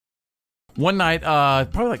One night,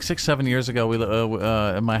 probably like 6-7 years ago, we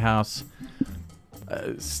in my house.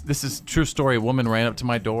 This is a true story. A woman ran up to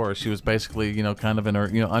my door. She was basically, kind of in her,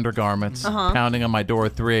 undergarments, pounding on my door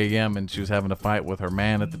at 3 a.m. and she was having a fight with her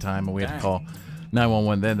man at the time, and we had to call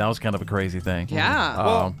 911. Then that was kind of a crazy thing.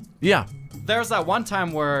 Yeah. Yeah. There's that one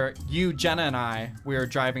time where you, Jenna, and we were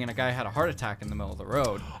driving, and a guy had a heart attack in the middle of the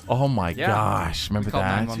road. Oh my gosh! Remember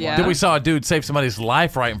that? Yeah. Then we saw a dude save somebody's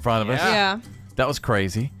life right in front of us. Yeah. That was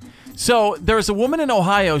crazy. So there was a woman in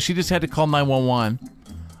Ohio. She just had to call 911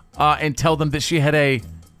 and tell them that she had a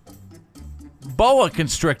boa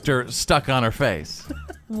constrictor stuck on her face.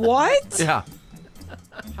 What? Yeah.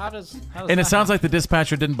 How does And it sounds like the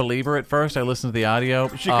dispatcher didn't believe her at first. I listened to the audio.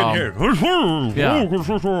 She couldn't hear. Yeah.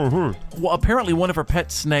 Well, apparently one of her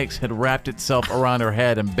pet snakes had wrapped itself around her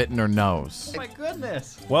head and bitten her nose. Oh my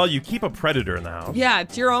goodness. Well, you keep a predator in the house. Yeah,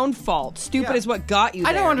 it's your own fault. Stupid is what got you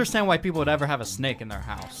there. I don't understand why people would ever have a snake in their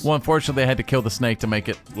house. Well, unfortunately, they had to kill the snake to make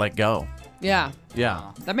it let go. Yeah.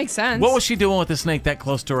 Yeah. That makes sense. What was she doing with the snake that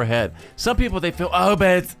close to her head? Some people, they feel, oh,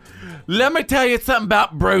 but let me tell you something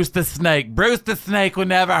about Bruce the snake. Bruce the snake will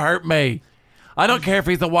never hurt me. I don't care if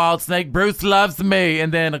he's a wild snake. Bruce loves me.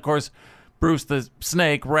 And then, of course, Bruce the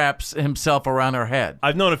snake wraps himself around her head.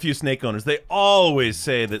 I've known a few snake owners. They always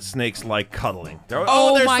say that snakes like cuddling. They're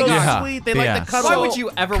my so God. sweet. They like to cuddle. Why would you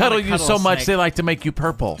ever Cuddle want to you so a much snake? they like to make you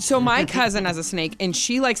purple. So my cousin has a snake, and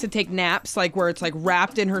she likes to take naps, like where it's like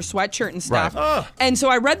wrapped in her sweatshirt and stuff. Right. And so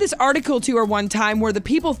I read this article to her one time where the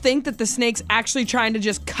people think that the snake's actually trying to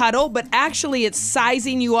just cuddle, but actually it's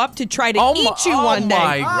sizing you up to try to eat you one day. Oh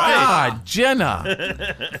my God,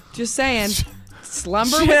 Jenna. Just saying.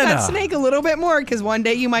 Slumber with that snake a little bit more, because one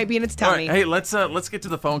day you might be in its tummy. All right, hey, let's get to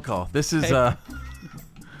the phone call. This is I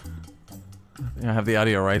have the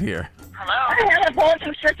audio right here. Hello? I had a boa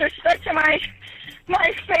constrictor stuck to my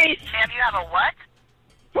face. Ma'am, you have a what?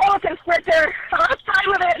 Boa constrictor. I'm outside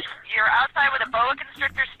with it. You're outside with a boa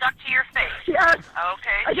constrictor stuck to your face? Yes.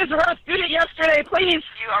 Okay. I just rescued it yesterday, please.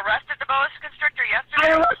 You arrested the boa constrictor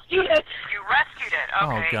yesterday? I rescued it. You rescued it,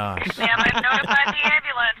 okay. Oh, gosh. Ma'am, I've notified the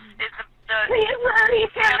ambulance. Please, hurry,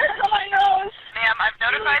 it's on my nose. Ma'am, I've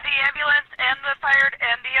notified the ambulance and the fire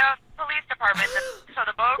and the police department. So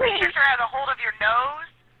the boa constrictor has a hold of your nose?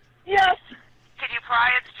 Yes. Can you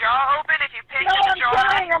pry its jaw open if you pinch its jaw? No,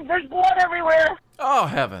 I'm trying. There's blood everywhere. Oh,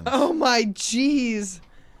 heavens. Oh, my jeez.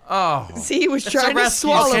 Oh. See, he was trying to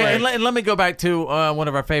swallow okay, it. and let me go back to one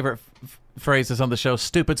of our favorite phrases on the show,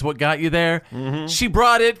 stupid's what got you there. She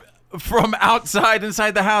brought it from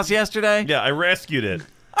inside the house yesterday. Yeah, I rescued it.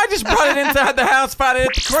 I just brought it inside the house, found it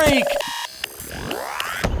at the creek.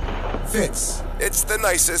 Fitz. It's the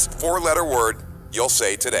nicest four-letter word you'll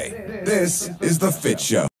say today. This is The Fit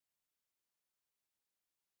Show.